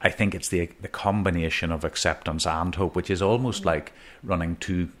it's the combination of acceptance and hope, which is almost like running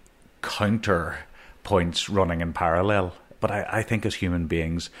two counter points running in parallel. But I think as human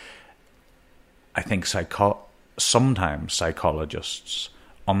beings, I think sometimes psychologists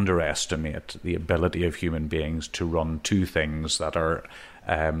underestimate the ability of human beings to run two things that are,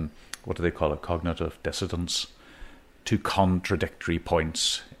 what do they call it, cognitive dissonance, two contradictory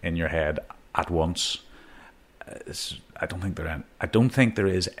points in your head at once. I don't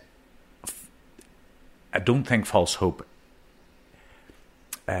think false hope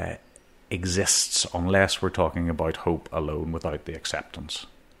exists unless we're talking about hope alone without the acceptance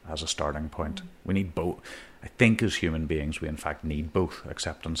as a starting point. We need both. I think as human beings we in fact need both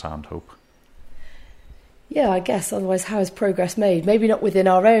acceptance and hope. Yeah, I guess, otherwise how is progress made? Maybe not within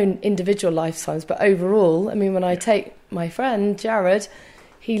our own individual lifetimes, but overall. I mean, when I take my friend Jared,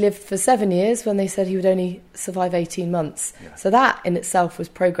 he lived for 7 years when they said he would only survive 18 months. Yeah. So that in itself was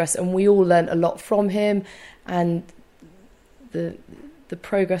progress, and we all learnt a lot from him, and the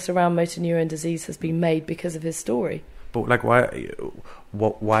progress around motor neuron disease has been made because of his story. But like,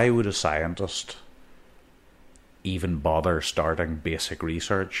 why would a scientist even bother starting basic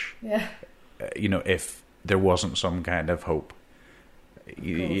research? Yeah. If there wasn't some kind of hope.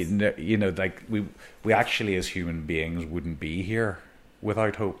 Like we actually as human beings wouldn't be here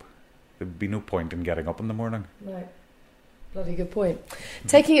without hope. There'd be no point in getting up in the morning. Right. Bloody good point.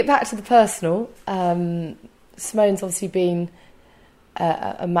 Taking it back to the personal, Simone's obviously been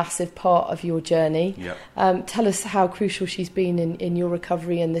a massive part of your journey. Yep. Tell us how crucial she's been in your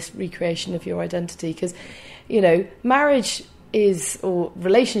recovery and this recreation of your identity, because marriage or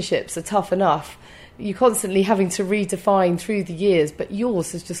relationships are tough enough. You're constantly having to redefine through the years, but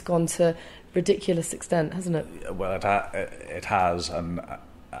yours has just gone to ridiculous extent, hasn't it? Well, it has, and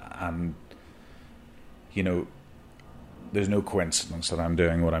there's no coincidence that I'm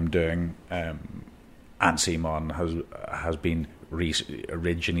doing what I'm doing. Anne Simon has been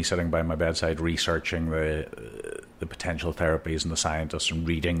originally sitting by my bedside researching the potential therapies and the scientists, and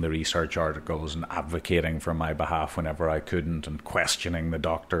reading the research articles and advocating for my behalf whenever I couldn't, and questioning the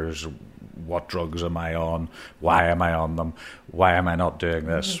doctors. What drugs am I on? Why am I on them? Why am I not doing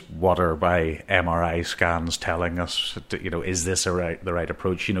this? What are my MRI scans telling us? Is this the right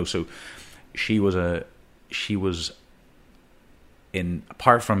approach? So she was in,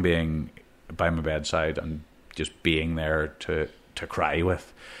 apart from being by my bedside and just being there to cry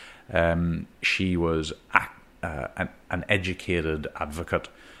with, she was an educated advocate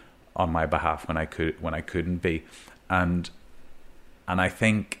on my behalf when I couldn't be, and I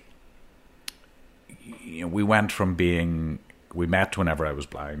think we went from we met whenever I was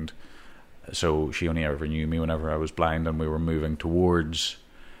blind, so she only ever knew me whenever I was blind, and we were moving towards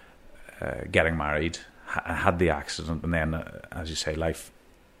getting married. I had the accident, and then, as you say, life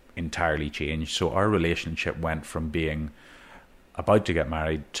entirely changed. So our relationship went from being about to get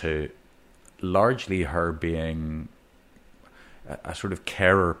married to largely her being a sort of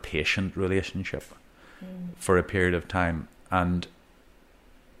carer-patient relationship for a period of time. And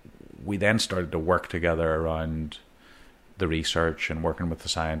we then started to work together around the research and working with the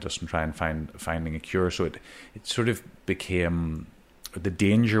scientists and trying finding a cure. So it sort of became, the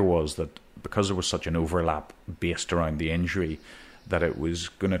danger was that because there was such an overlap based around the injury, that it was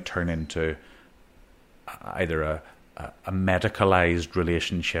going to turn into either a medicalized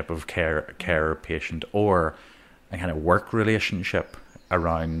relationship of carer-patient, or a kind of work relationship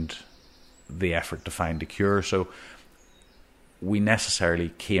around the effort to find a cure. So we necessarily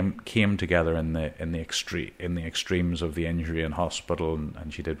came together in the extremes of the injury in hospital,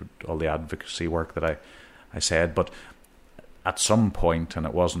 and she did all the advocacy work that I said. But at some point, and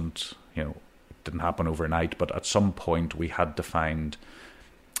it wasn't, it didn't happen overnight, but at some point we had to find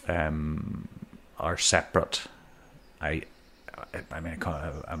our separate. I'm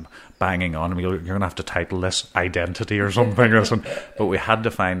banging on. You're going to have to title this identity or something, or something. But we had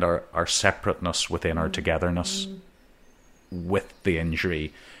to find our separateness within our togetherness with the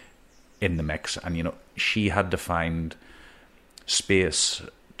injury in the mix. And she had to find space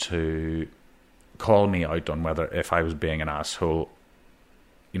to call me out on whether if I was being an asshole.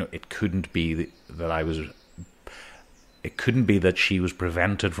 It couldn't be that I was. It couldn't be that she was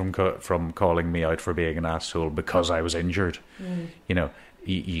prevented from calling me out for being an asshole because I was injured.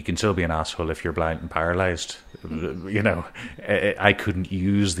 You can still be an asshole if you're blind and paralyzed. I couldn't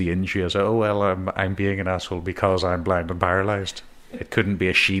use the injury as, oh well, I'm being an asshole because I'm blind and paralyzed. It couldn't be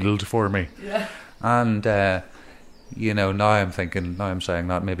a shield for me. Yeah. And now I'm saying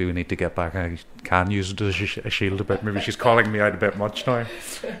that maybe we need to get back. I can use it as a shield a bit. Maybe she's calling me out a bit much now.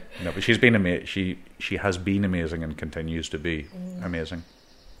 No, but she's been amazing. She has been amazing and continues to be amazing.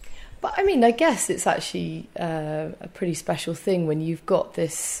 But I mean, I guess it's actually a pretty special thing when you've got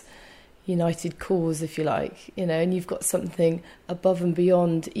this united cause, if you like, and you've got something above and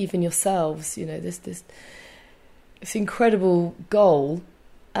beyond even yourselves. This incredible goal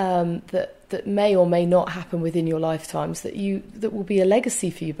that may or may not happen within your lifetimes that will be a legacy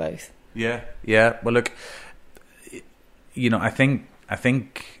for you both. Yeah. Well, look, I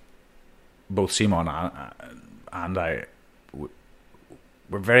think both Simon and I,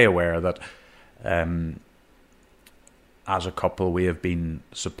 we're very aware that as a couple we have been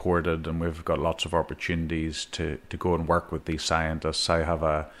supported and we've got lots of opportunities to go and work with these scientists. I have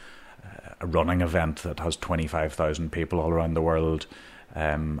a running event that has 25,000 people all around the world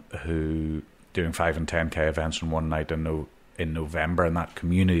who doing 5 and 10k events in one night in November, and that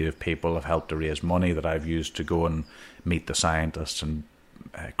community of people have helped to raise money that I've used to go and meet the scientists and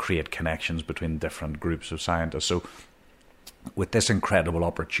create connections between different groups of scientists. So with this incredible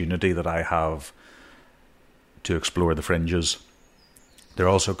opportunity that I have to explore the fringes, there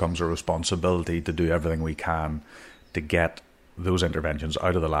also comes a responsibility to do everything we can to get those interventions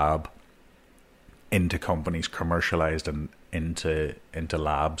out of the lab into companies, commercialized and into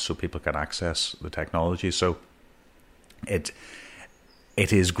labs so people can access the technology. So it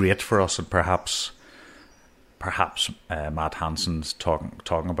is great for us, and perhaps Matt Hansen's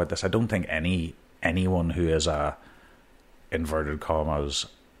talking about this. I don't think anyone who is a inverted commas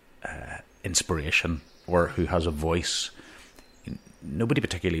inspiration or who has a voice, nobody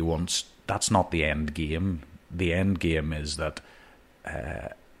particularly wants. That's not the end game. The end game is that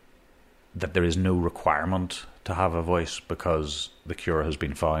there is no requirement to have a voice because the cure has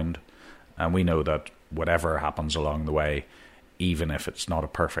been found, and we know that whatever happens along the way, even if it's not a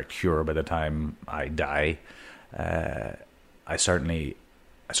perfect cure by the time I die, I certainly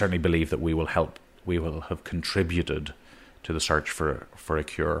believe that we will have contributed to the search for a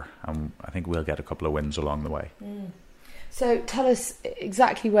cure, and I think we'll get a couple of wins along the way. So tell us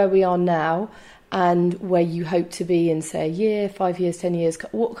exactly where we are now and where you hope to be in, say, a year, 5 years, 10 years.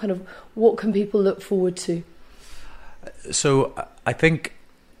 What can people look forward to? So I think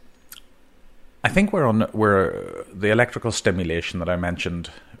we're the electrical stimulation that I mentioned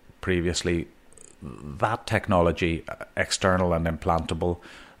previously. That technology, external and implantable,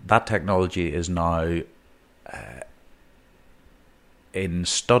 that technology is now in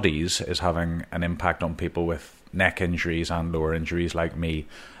studies is having an impact on people with neck injuries and lower injuries like me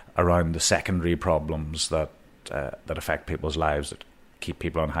around the secondary problems that affect people's lives, that keep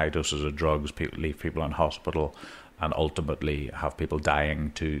people on high doses of drugs, leave people in hospital, and ultimately have people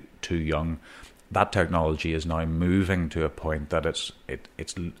dying too young. That technology is now moving to a point that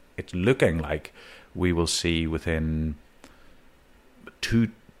it's looking like we will see within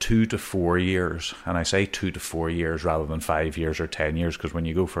two to 4 years, and I say 2 to 4 years rather than 5 years or 10 years, because when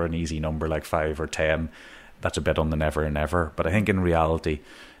you go for an easy number like 5 or 10, that's a bit on the never and never. But I think in reality,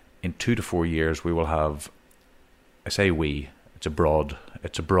 in 2 to 4 years, we will have, I say we, it's a broad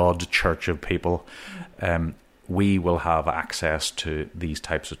church of people. We will have access to these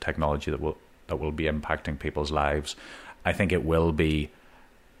types of technology that will be impacting people's lives. I think it will be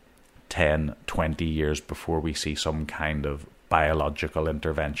 10, 20 years before we see some kind of biological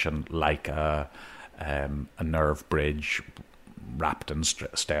intervention like a nerve bridge wrapped in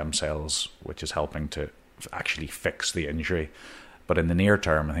stem cells, which is helping to actually fix the injury. But in the near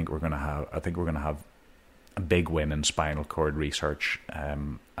term, I think we're going to have a big win in spinal cord research,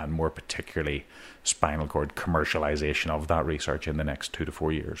 and more particularly spinal cord commercialization of that research in the next 2 to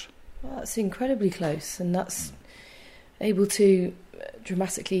 4 years. Well, that's incredibly close, and that's able to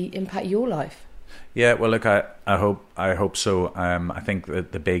dramatically impact your life. Yeah, well, look, I hope so. I think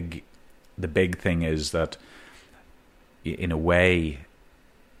that the big thing is that, in a way,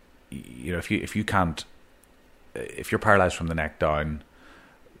 if you're paralyzed from the neck down,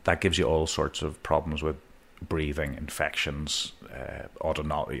 that gives you all sorts of problems with breathing, infections,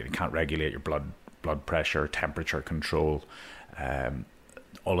 you can't regulate your blood pressure, temperature control,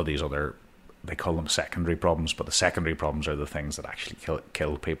 all of these other they call them secondary problems, but the secondary problems are the things that actually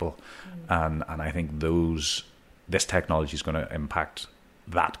kill people. And I think this technology is going to impact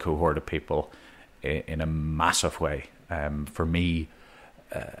that cohort of people in a massive way. For me,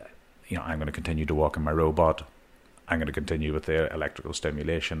 I'm going to continue to walk in my robot. I'm going to continue with the electrical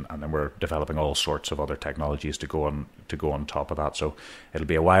stimulation, and then we're developing all sorts of other technologies to go on top of that. So it'll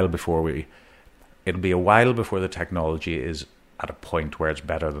be a while before the technology is at a point where it's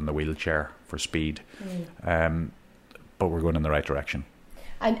better than the wheelchair for speed. But we're going in the right direction.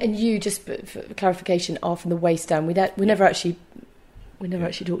 And you, just for clarification, are from the waist down. We never actually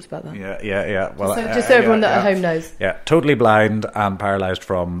talked about that. Yeah. Well, just so everyone at home knows. Yeah, totally blind and paralysed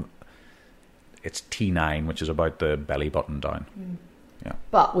from, it's T9, which is about the belly button down. Yeah.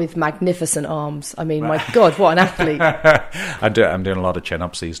 But with magnificent arms. I mean, my God, what an athlete. I'm doing a lot of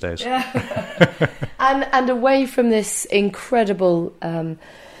chin-ups these days. Yeah. and away from this incredible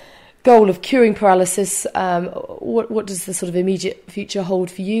goal of curing paralysis, what does the sort of immediate future hold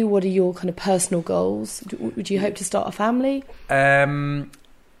for you? What are your kind of personal goals? Would you hope to start a family? That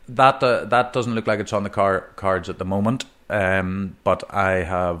doesn't look like it's on the cards at the moment. But I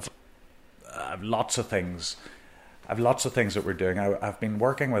have lots of things. I've lots of things that we're doing. I've been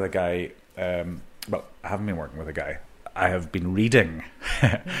working with a guy. I haven't been working with a guy. I have been reading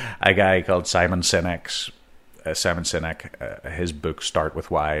a guy called Simon Sinek. His book Start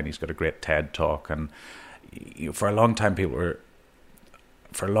With Why, and he's got a great TED talk. And for a long time,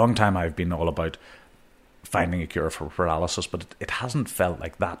 I've been all about finding a cure for paralysis, but it hasn't felt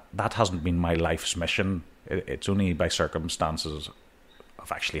like that. That hasn't been my life's mission. It's only by circumstances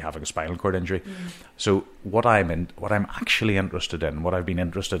of actually having a spinal cord injury. So what I'm actually interested in, what I've been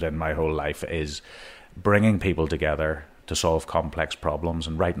interested in my whole life, is bringing people together to solve complex problems.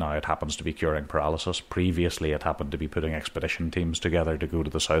 And right now it happens to be curing paralysis. Previously it happened to be putting expedition teams together to go to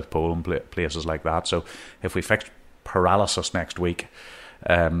the South Pole and places like that. So if we fix paralysis next week,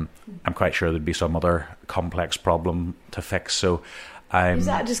 I'm quite sure there'd be some other complex problem to fix. So is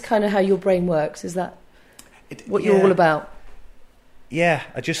that just kind of how your brain works? Is that what you're all about? Yeah,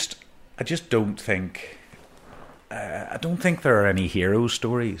 I just don't think I don't think there are any hero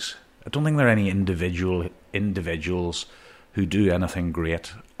stories. I don't think there are any individuals who do anything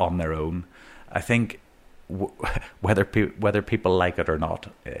great on their own. I think whether people like it or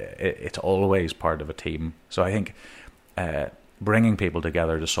not, it's always part of a team. So I think bringing people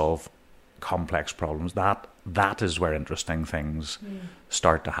together to solve complex problems, that is where interesting things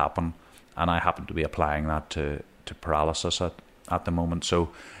start to happen. And I happen to be applying that to paralysis at the moment.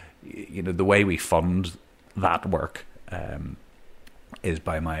 So, the way we fund that work is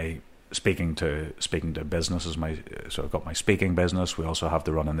by my speaking to businesses. So I've got my speaking business. We also have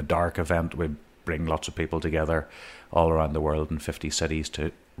the Run in the Dark event. We bring lots of people together all around the world in 50 cities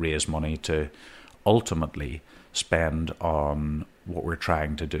to raise money to ultimately spend on what we're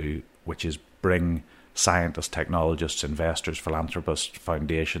trying to do, which is bring scientists, technologists, investors, philanthropists,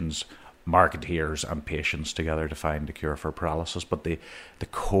 foundations, marketeers and patients together to find a cure for paralysis. But the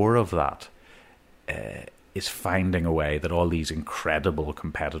core of that is finding a way that all these incredible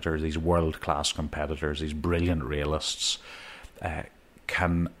competitors, these world-class competitors, these brilliant realists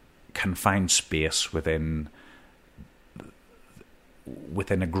can find space within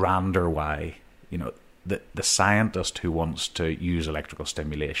a grander why. The scientist who wants to use electrical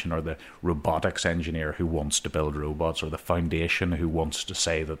stimulation, or the robotics engineer who wants to build robots, or the foundation who wants to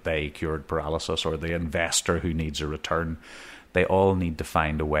say that they cured paralysis, or the investor who needs a return, they all need to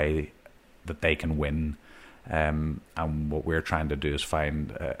find a way that they can win. And what we're trying to do is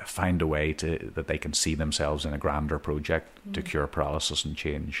find a way that they can see themselves in a grander project to cure paralysis and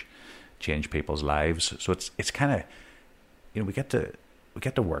change people's lives. So it's kind of, we get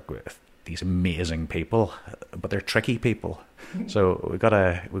to work with these amazing people, but they're tricky people. So we've got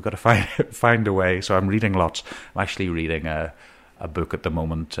to find a way. So I'm reading lots. I'm actually reading a book at the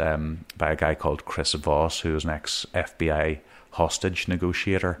moment by a guy called Chris Voss, who is an ex-FBI hostage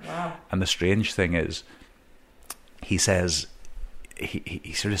negotiator. Wow. And the strange thing is, he says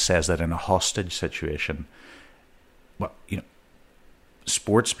he sort of says that in a hostage situation, well,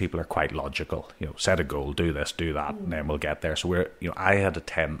 sports people are quite logical. Set a goal, do this, do that, and then we'll get there. So I had a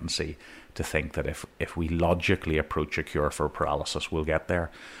tendency to think that if we logically approach a cure for paralysis, we'll get there.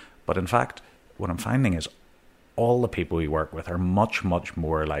 But in fact, what I'm finding is all the people we work with are much, much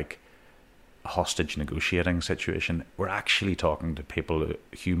more like a hostage negotiating situation. We're actually talking to people,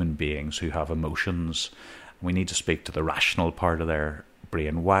 human beings who have emotions. We need to speak to the rational part of their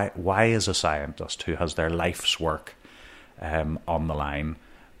brain. Why is a scientist who has their life's work on the line,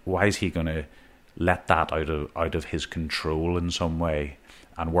 why is he going to let that out of his control in some way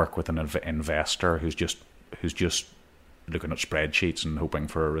and work with an investor who's just looking at spreadsheets and hoping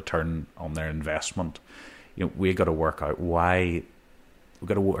for a return on their investment. We've got to work out ways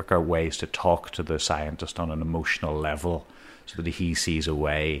to talk to the scientist on an emotional level, so that he sees a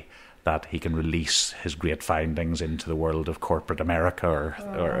way that he can release his great findings into the world of corporate America, or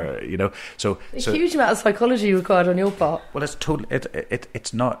So a huge amount of psychology required on your part. Well, it's totally.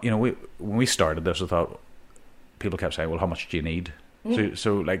 It's not. When we started this, I thought people kept saying, "Well, how much do you need?"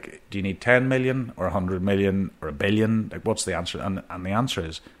 So like, do you need 10 million or 100 million or a billion? Like, what's the answer? And the answer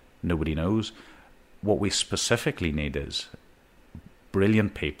is nobody knows. What we specifically need is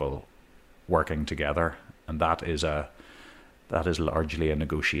brilliant people working together, and that is largely a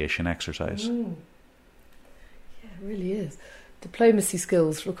negotiation exercise. Yeah, it really is. Diplomacy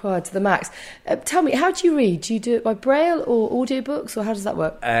skills required to the max. Tell me, how do you read? Do you do it by Braille or audiobooks, or how does that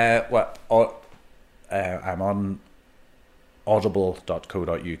work? I'm on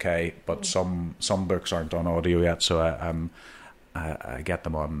audible.co.uk, but some books aren't on audio yet, so I get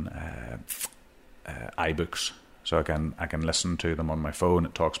them on iBooks, so I can listen to them on my phone.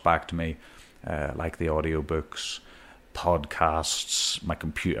 It talks back to me, like the audiobooks. Podcasts, my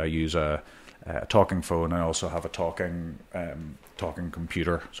computer. I use a talking phone. I also have a talking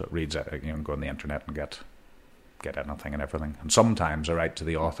computer, so it reads. Go on the internet and get anything and everything. And sometimes I write to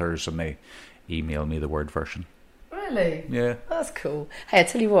the authors and they email me the Word version. Really? Yeah, that's cool. Hey, I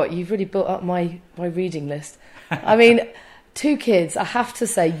tell you what, you've really built up my reading list. I mean, 2 kids, I have to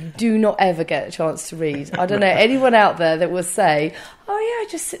say, you do not ever get a chance to read. I don't know anyone out there that will say, oh yeah,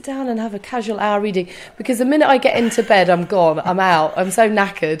 just sit down and have a casual hour reading, because the minute I get into bed, I'm gone, I'm out, I'm so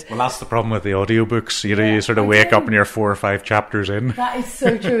knackered. Well, that's the problem with the audiobooks. You sort of wake up and you're 4 or 5 chapters in. That is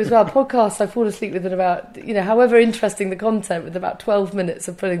so true as well. Podcasts, I fall asleep within about, however interesting the content, with about 12 minutes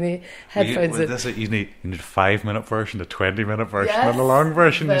of putting the headphones in. You need a 5-minute version, a 20-minute version, and a long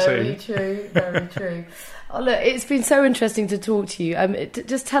version, very true, very true. Oh, look, it's been so interesting to talk to you.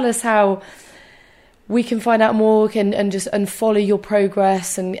 Just tell us how we can find out more and follow your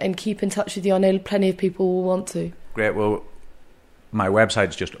progress and keep in touch with you. I know plenty of people will want to. Great. Well, my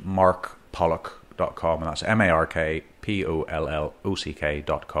website's just markpollock.com, and that's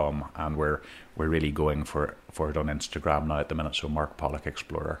markpollock.com, and we're really going for it on Instagram now at the minute. So Mark Pollock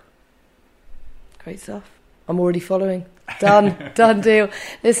Explorer. Great stuff. I'm already following. Done deal.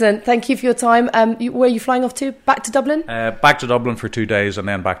 Listen, thank you for your time. Where are you flying off to? Back to Dublin? Back to Dublin for 2 days, and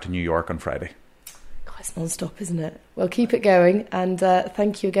then back to New York on Friday. God, it's non-stop, isn't it? Well, keep it going, and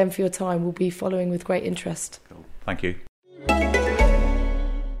thank you again for your time. We'll be following with great interest. Cool. Thank you.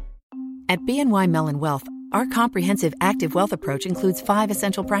 At BNY Mellon Wealth, our comprehensive active wealth approach includes 5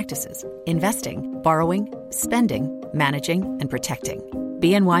 essential practices: investing, borrowing, spending, managing, and protecting.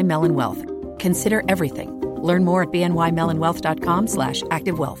 BNY Mellon Wealth. Consider everything. Learn more at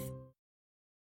bnymellonwealth.com/activewealth.